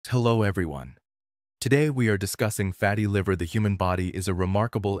Hello everyone. Today we are discussing fatty liver. The human body is a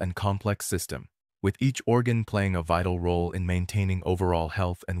remarkable and complex system, with each organ playing a vital role in maintaining overall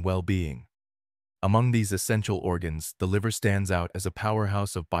health and well-being. Among these essential organs, the liver stands out as a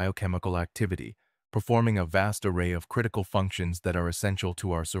powerhouse of biochemical activity, performing a vast array of critical functions that are essential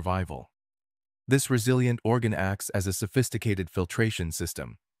to our survival. This resilient organ acts as a sophisticated filtration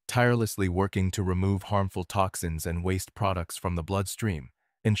system, tirelessly working to remove harmful toxins and waste products from the bloodstream,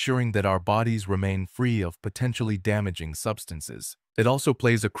 ensuring that our bodies remain free of potentially damaging substances. It also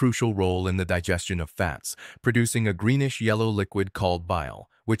plays a crucial role in the digestion of fats, producing a greenish-yellow liquid called bile,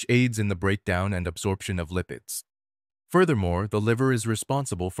 which aids in the breakdown and absorption of lipids. Furthermore, the liver is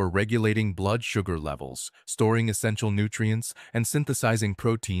responsible for regulating blood sugar levels, storing essential nutrients, and synthesizing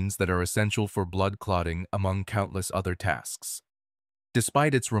proteins that are essential for blood clotting, among countless other tasks.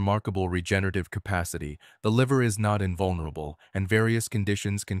 Despite its remarkable regenerative capacity, the liver is not invulnerable, and various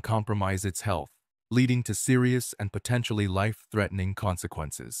conditions can compromise its health, leading to serious and potentially life-threatening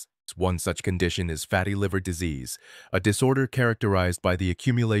consequences. One such condition is fatty liver disease, a disorder characterized by the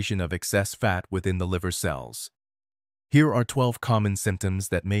accumulation of excess fat within the liver cells. Here are 12 common symptoms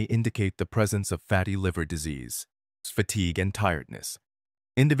that may indicate the presence of fatty liver disease. Fatigue and tiredness.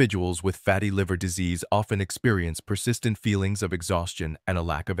 Individuals with fatty liver disease often experience persistent feelings of exhaustion and a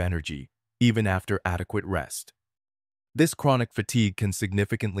lack of energy, even after adequate rest. This chronic fatigue can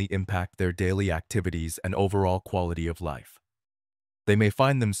significantly impact their daily activities and overall quality of life. They may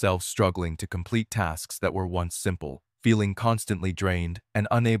find themselves struggling to complete tasks that were once simple, feeling constantly drained and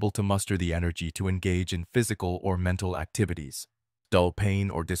unable to muster the energy to engage in physical or mental activities. Dull pain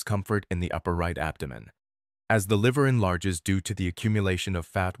or discomfort in the upper right abdomen. As the liver enlarges due to the accumulation of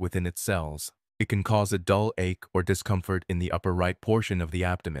fat within its cells, it can cause a dull ache or discomfort in the upper right portion of the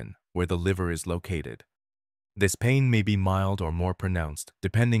abdomen, where the liver is located. This pain may be mild or more pronounced,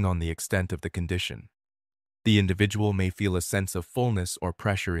 depending on the extent of the condition. The individual may feel a sense of fullness or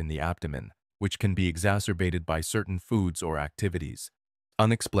pressure in the abdomen, which can be exacerbated by certain foods or activities.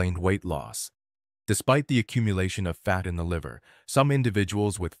 Unexplained weight loss. Despite the accumulation of fat in the liver, some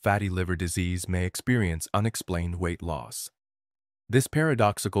individuals with fatty liver disease may experience unexplained weight loss. This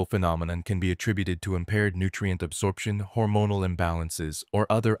paradoxical phenomenon can be attributed to impaired nutrient absorption, hormonal imbalances, or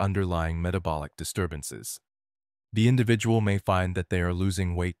other underlying metabolic disturbances. The individual may find that they are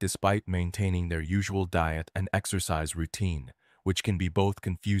losing weight despite maintaining their usual diet and exercise routine, which can be both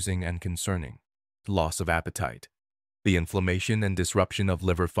confusing and concerning. Loss of appetite. The inflammation and disruption of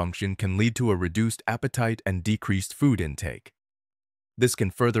liver function can lead to a reduced appetite and decreased food intake. This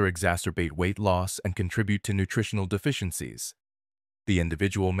can further exacerbate weight loss and contribute to nutritional deficiencies. The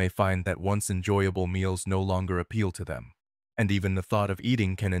individual may find that once enjoyable meals no longer appeal to them, and even the thought of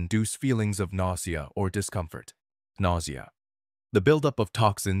eating can induce feelings of nausea or discomfort. Nausea. The buildup of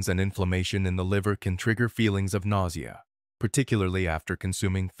toxins and inflammation in the liver can trigger feelings of nausea, particularly after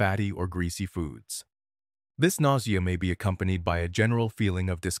consuming fatty or greasy foods. This nausea may be accompanied by a general feeling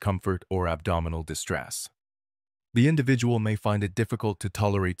of discomfort or abdominal distress. The individual may find it difficult to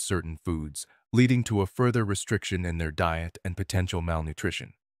tolerate certain foods, leading to a further restriction in their diet and potential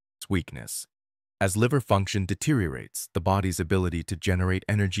malnutrition. Weakness. As liver function deteriorates, the body's ability to generate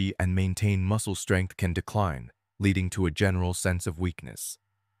energy and maintain muscle strength can decline, leading to a general sense of weakness.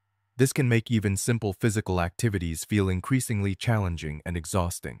 This can make even simple physical activities feel increasingly challenging and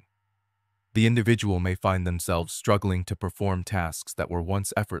exhausting. The individual may find themselves struggling to perform tasks that were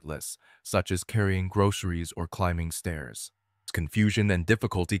once effortless, such as carrying groceries or climbing stairs. Confusion and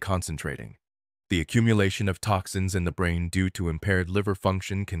difficulty concentrating. The accumulation of toxins in the brain due to impaired liver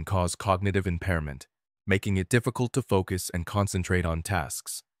function can cause cognitive impairment, making it difficult to focus and concentrate on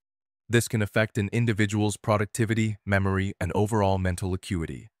tasks. This can affect an individual's productivity, memory, and overall mental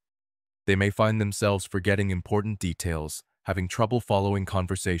acuity. They may find themselves forgetting important details, having trouble following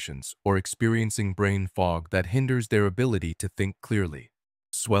conversations, or experiencing brain fog that hinders their ability to think clearly.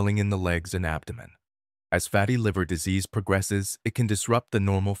 Swelling in the legs and abdomen. As fatty liver disease progresses, it can disrupt the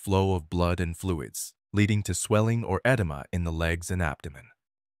normal flow of blood and fluids, leading to swelling or edema in the legs and abdomen.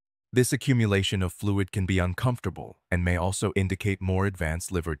 This accumulation of fluid can be uncomfortable and may also indicate more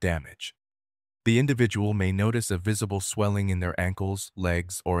advanced liver damage. The individual may notice a visible swelling in their ankles,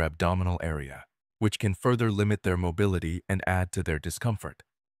 legs, or abdominal area, which can further limit their mobility and add to their discomfort.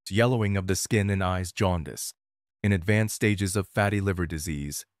 Yellowing of the skin and eyes. Jaundice. In advanced stages of fatty liver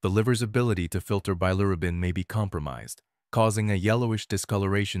disease, the liver's ability to filter bilirubin may be compromised, causing a yellowish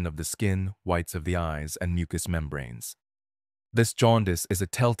discoloration of the skin, whites of the eyes, and mucous membranes. This jaundice is a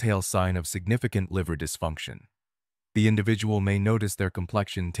telltale sign of significant liver dysfunction. The individual may notice their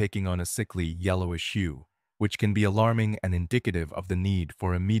complexion taking on a sickly, yellowish hue, which can be alarming and indicative of the need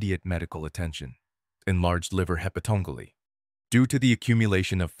for immediate medical attention. Enlarged liver hepatongally. Due to the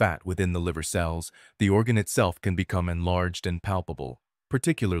accumulation of fat within the liver cells, the organ itself can become enlarged and palpable,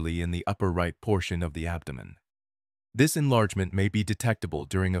 particularly in the upper right portion of the abdomen. This enlargement may be detectable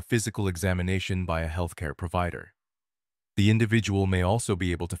during a physical examination by a healthcare provider. The individual may also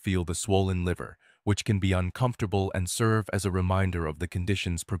be able to feel the swollen liver, which can be uncomfortable and serve as a reminder of the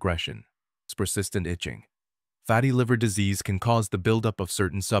condition's progression. Persistent itching. Fatty liver disease can cause the buildup of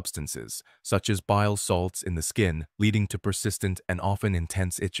certain substances, such as bile salts in the skin, leading to persistent and often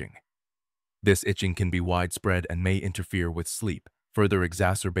intense itching. This itching can be widespread and may interfere with sleep, further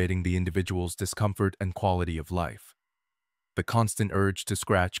exacerbating the individual's discomfort and quality of life. The constant urge to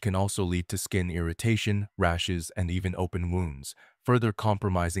scratch can also lead to skin irritation, rashes, and even open wounds, further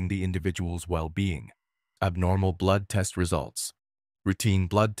compromising the individual's well-being. Abnormal blood test results. Routine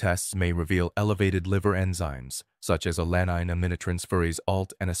blood tests may reveal elevated liver enzymes, such as alanine aminotransferase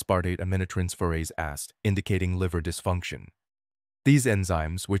ALT and aspartate aminotransferase AST, indicating liver dysfunction. These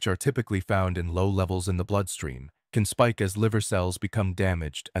enzymes, which are typically found in low levels in the bloodstream, can spike as liver cells become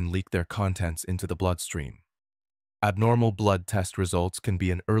damaged and leak their contents into the bloodstream. Abnormal blood test results can be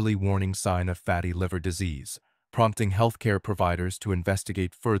an early warning sign of fatty liver disease, prompting healthcare providers to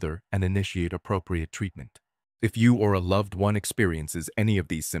investigate further and initiate appropriate treatment. If you or a loved one experiences any of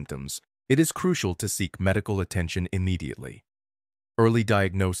these symptoms, it is crucial to seek medical attention immediately. Early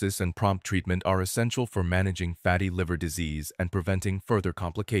diagnosis and prompt treatment are essential for managing fatty liver disease and preventing further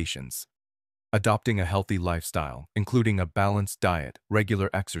complications. Adopting a healthy lifestyle, including a balanced diet, regular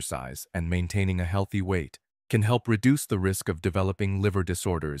exercise, and maintaining a healthy weight, can help reduce the risk of developing liver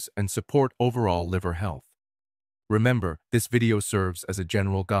disorders and support overall liver health. Remember, this video serves as a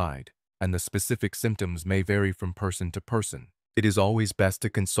general guide, and the specific symptoms may vary from person to person. It is always best to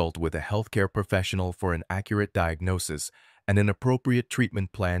consult with a healthcare professional for an accurate diagnosis and an appropriate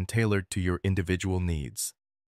treatment plan tailored to your individual needs.